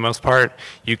Velcro for the most part.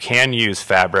 You can use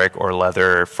fabric or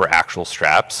leather for actual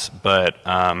straps, but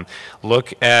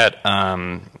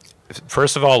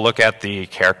first of all, look at the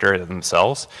character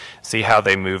themselves, see how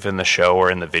they move in the show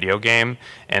or in the video game,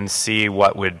 and see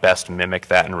what would best mimic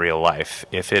that in real life.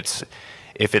 If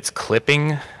it's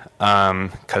clipping,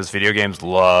 because video games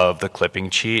love the clipping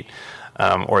cheat,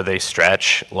 or they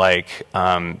stretch, like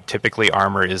typically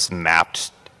armor is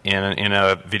mapped in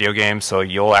a video game, so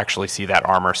you'll actually see that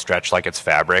armor stretch like it's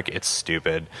fabric. It's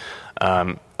stupid.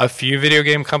 A few video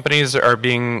game companies are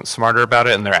being smarter about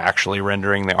it, and they're actually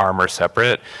rendering the armor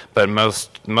separate, but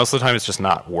most of the time it's just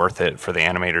not worth it for the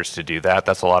animators to do that.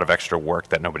 That's a lot of extra work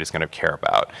that nobody's going to care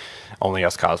about. Only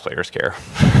us cosplayers care.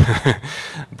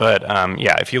 But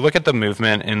yeah, if you look at the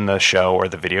movement in the show or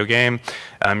the video game,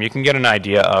 you can get an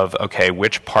idea of, okay,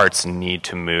 which parts need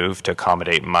to move to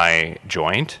accommodate my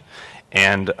joint.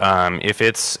 And if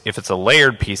it's a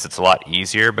layered piece, it's a lot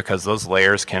easier because those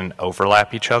layers can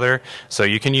overlap each other. So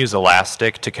you can use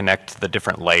elastic to connect the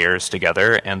different layers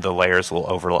together, and the layers will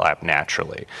overlap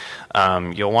naturally.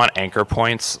 You'll want anchor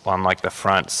points on like the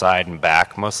front, side, and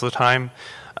back most of the time.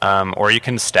 Or you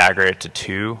can stagger it to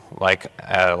two, like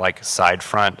side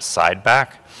front, side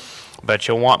back. But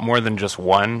you'll want more than just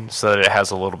one, so that it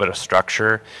has a little bit of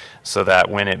structure, so that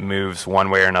when it moves one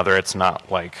way or another, it's not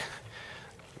like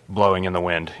blowing in the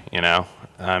wind, you know?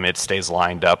 It stays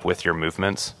lined up with your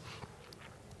movements.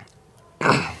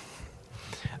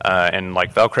 And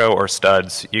like Velcro or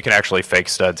studs, you can actually fake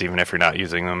studs even if you're not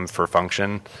using them for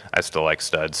function. I still like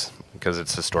studs because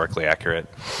it's historically accurate.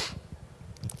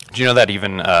 Do you know that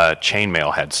even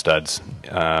chainmail had studs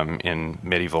in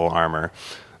medieval armor?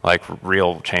 Like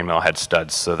real chainmail had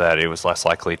studs so that it was less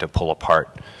likely to pull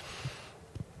apart.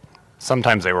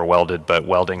 Sometimes they were welded, but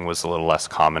welding was a little less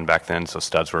common back then, so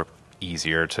studs were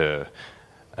easier to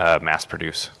mass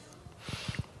produce.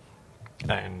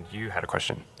 And you had a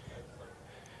question.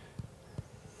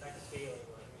 Back to scaling,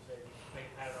 like you said, you make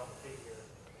a pattern off a figure,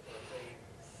 or say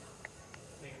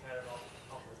you make a pattern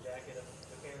off the jacket of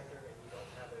the character and you don't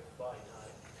have a body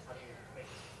type. How do you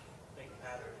make a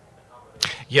pattern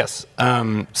accommodate? Yes,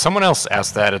 someone else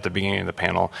asked that at the beginning of the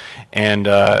panel. And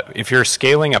if you're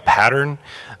scaling a pattern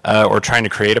or trying to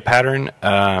create a pattern,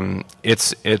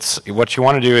 it's what you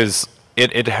want to do is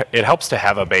it helps to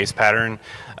have a base pattern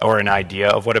or an idea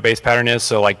of what a base pattern is.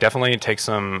 So like definitely take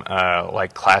some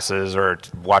like classes or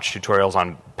watch tutorials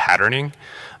on patterning.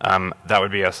 That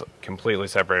would be a completely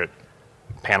separate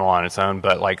panel on its own,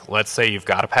 but like let's say you've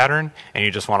got a pattern and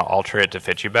you just want to alter it to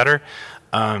fit you better.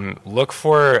 Look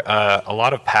for a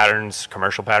lot of patterns,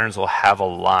 commercial patterns will have a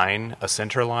line, a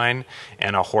center line,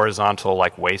 and a horizontal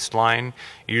like waistline.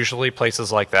 Usually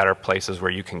places like that are places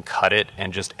where you can cut it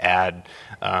and just add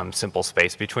simple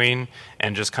space between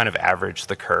and just kind of average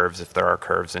the curves if there are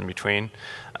curves in between.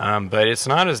 But it's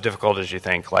not as difficult as you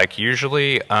think. Like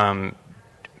usually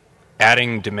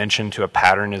adding dimension to a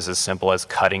pattern is as simple as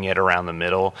cutting it around the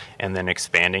middle and then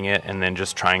expanding it and then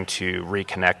just trying to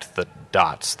reconnect the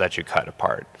dots that you cut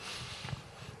apart.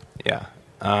 Yeah.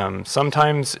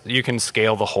 Sometimes you can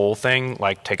scale the whole thing,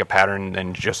 like take a pattern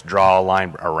and just draw a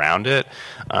line around it,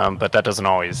 but that doesn't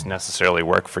always necessarily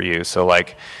work for you. So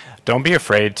like, don't be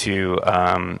afraid to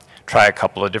try a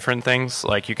couple of different things.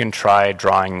 Like you can try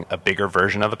drawing a bigger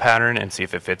version of the pattern and see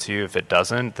if it fits you. If it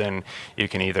doesn't, then you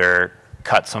can either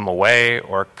cut some away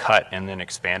or cut and then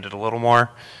expand it a little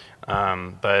more.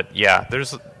 But yeah,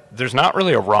 there's not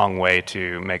really a wrong way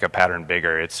to make a pattern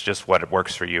bigger. It's just what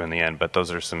works for you in the end. But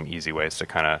those are some easy ways to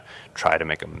kind of try to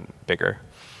make them bigger.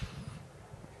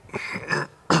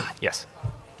 Yes?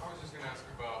 I was just going to ask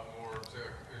about more, so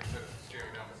instead of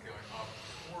scaling down and scaling up,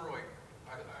 more like,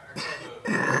 I saw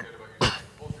the idea about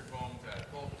using cultured foam to add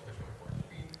bulk, especially like for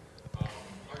speed. I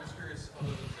was just curious,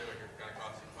 other than say like a kind of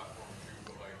costume platform too,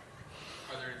 but like,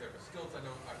 are there any type of stilts? I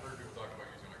know I've heard people talk about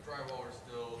using like drywall or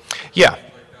stilts, Yeah.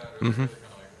 things like that. Or kind of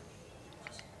like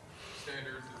just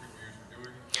standards that people use for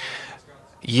doing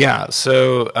mascots? Yeah,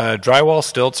 so drywall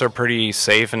stilts are pretty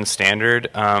safe and standard.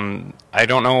 I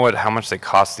don't know how much they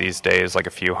cost these days, like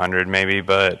a few hundred maybe,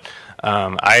 but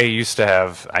I used to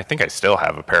have, I think I still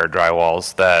have a pair of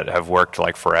drywalls that have worked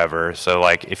like forever. So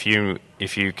like if you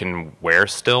can wear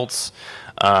stilts,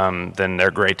 then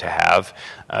they're great to have.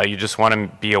 You just want to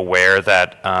be aware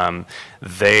that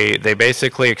they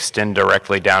basically extend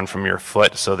directly down from your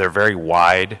foot, so they're very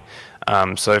wide.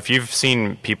 So if you've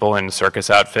seen people in circus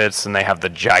outfits and they have the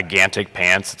gigantic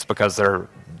pants, it's because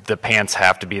the pants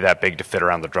have to be that big to fit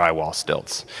around the drywall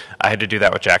stilts. I had to do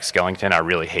that with Jack Skellington. I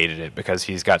really hated it because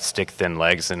he's got stick-thin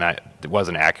legs and it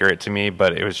wasn't accurate to me,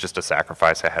 but it was just a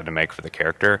sacrifice I had to make for the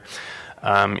character.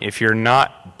 If you're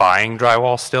not buying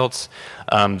drywall stilts,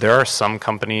 there are some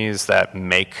companies that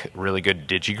make really good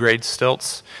digigrade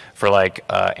stilts for like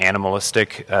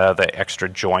animalistic, the extra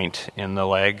joint in the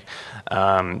leg.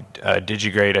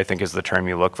 Digigrade, I think, is the term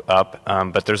you look up.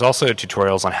 But there's also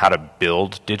tutorials on how to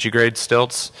build digigrade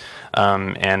stilts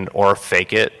or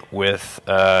fake it with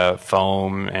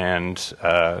foam and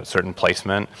certain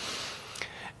placement.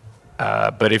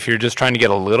 But if you're just trying to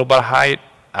get a little bit of height,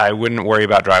 I wouldn't worry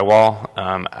about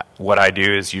drywall. What I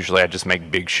do is usually I just make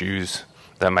big shoes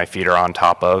that my feet are on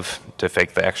top of to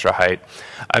fake the extra height.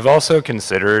 I've also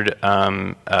considered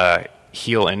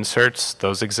heel inserts.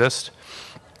 Those exist.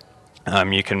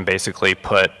 You can basically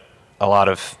put a lot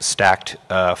of stacked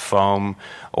foam,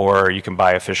 or you can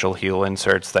buy official heel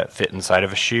inserts that fit inside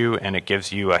of a shoe, and it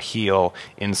gives you a heel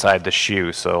inside the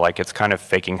shoe. So like it's kind of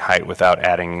faking height without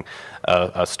adding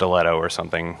a stiletto or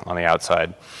something on the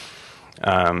outside.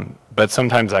 But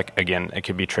sometimes, again, it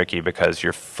could be tricky because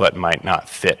your foot might not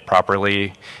fit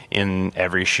properly in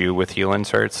every shoe with heel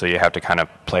inserts, so you have to kind of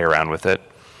play around with it.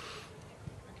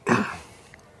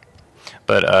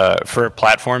 But for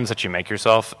platforms that you make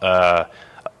yourself,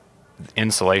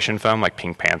 insulation foam, like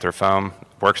Pink Panther foam,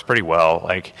 works pretty well.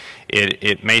 Like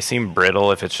it may seem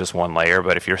brittle if it's just one layer,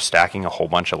 but if you're stacking a whole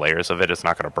bunch of layers of it, it's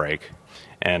not going to break.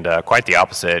 And quite the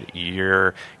opposite,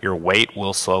 your weight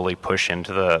will slowly push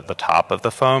into the top of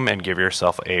the foam and give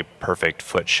yourself a perfect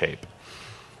foot shape.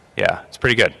 Yeah, it's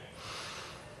pretty good.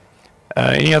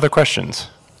 Any other questions?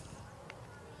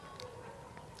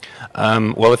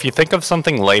 Well, if you think of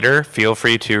something later, feel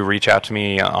free to reach out to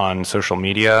me on social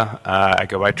media. I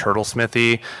go by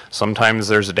TurtleSmithy. Sometimes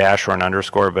there's a dash or an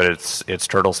underscore, but it's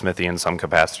TurtleSmithy in some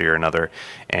capacity or another.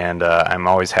 And I'm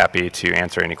always happy to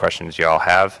answer any questions you all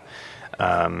have.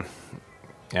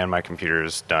 And my computer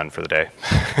is done for the day.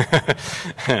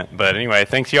 But anyway,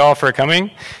 thanks you all for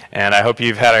coming, and I hope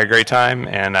you've had a great time,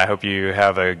 and I hope you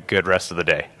have a good rest of the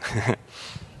day.